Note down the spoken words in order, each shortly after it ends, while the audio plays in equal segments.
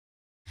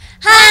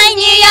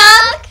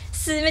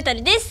スーメタ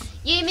ルです。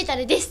ユイメタ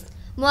ルです。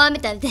モアメ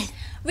タルです。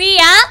We are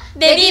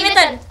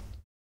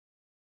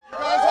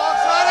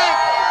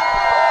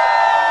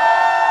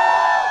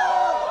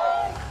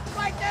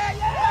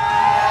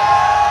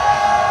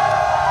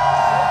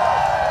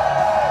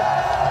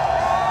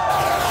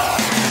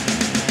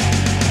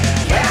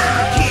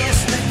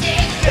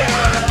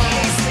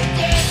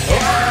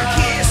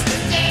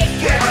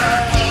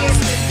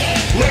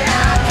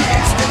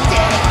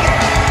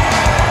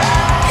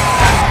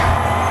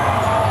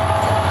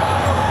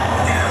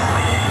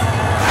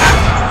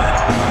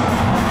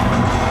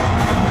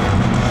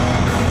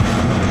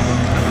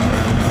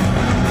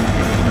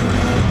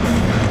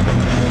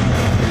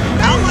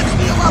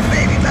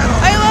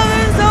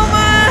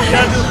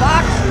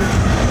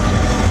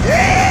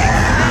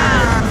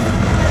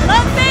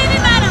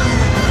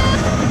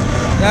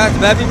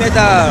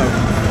BabyMetal.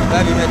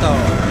 BabyMetal.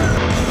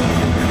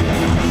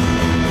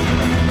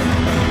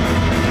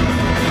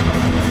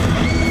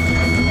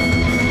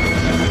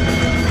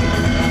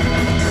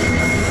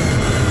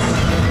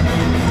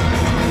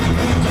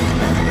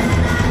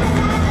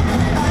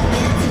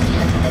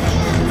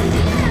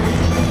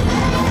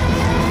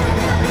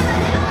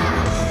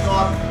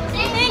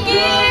 Thank you.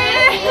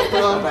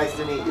 Nice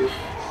to meet you.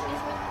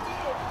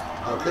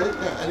 Okay,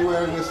 yeah,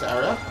 anywhere in this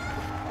area.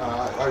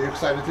 Are you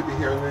excited to be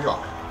here in New York?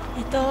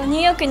 ニュ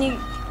ーヨ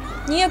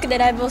ークで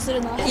ライブをする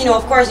のは You know,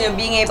 of course,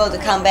 being able to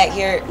come back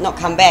here, not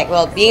come back,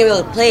 well, being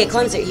able to play a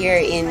concert here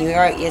in New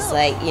York is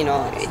like,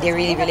 they're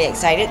really, really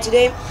excited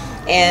today.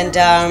 And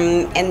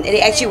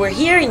they actually were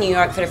here in New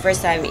York for the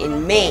first time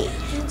in May.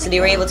 So they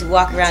were able to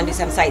walk around, do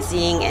some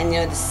sightseeing, and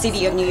the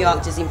city of New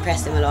York just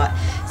impressed them a lot.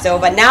 So,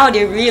 but now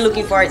they're really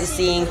looking forward to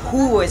seeing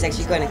who is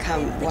actually going to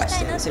come watch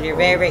them. So they're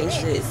very, very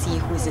interested to see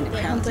who's in the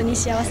crowd. 本当に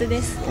幸せ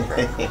です。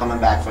 Coming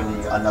back from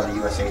another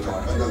USA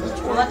tour. Another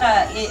tour. ま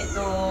た、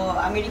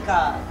アメリ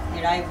カ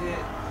でライブ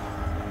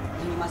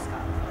見ますか？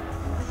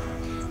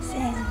せ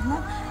ー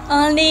の。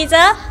Only the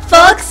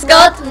Fox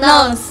got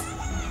knows.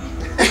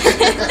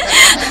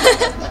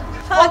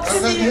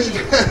 Fox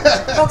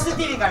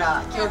TV か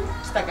ら今日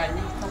来たから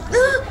ね。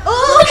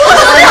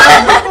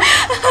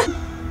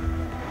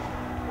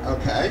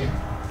Okay.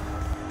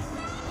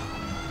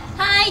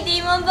 Hi,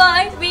 Demon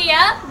Boy. We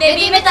are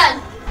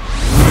BabyMetal.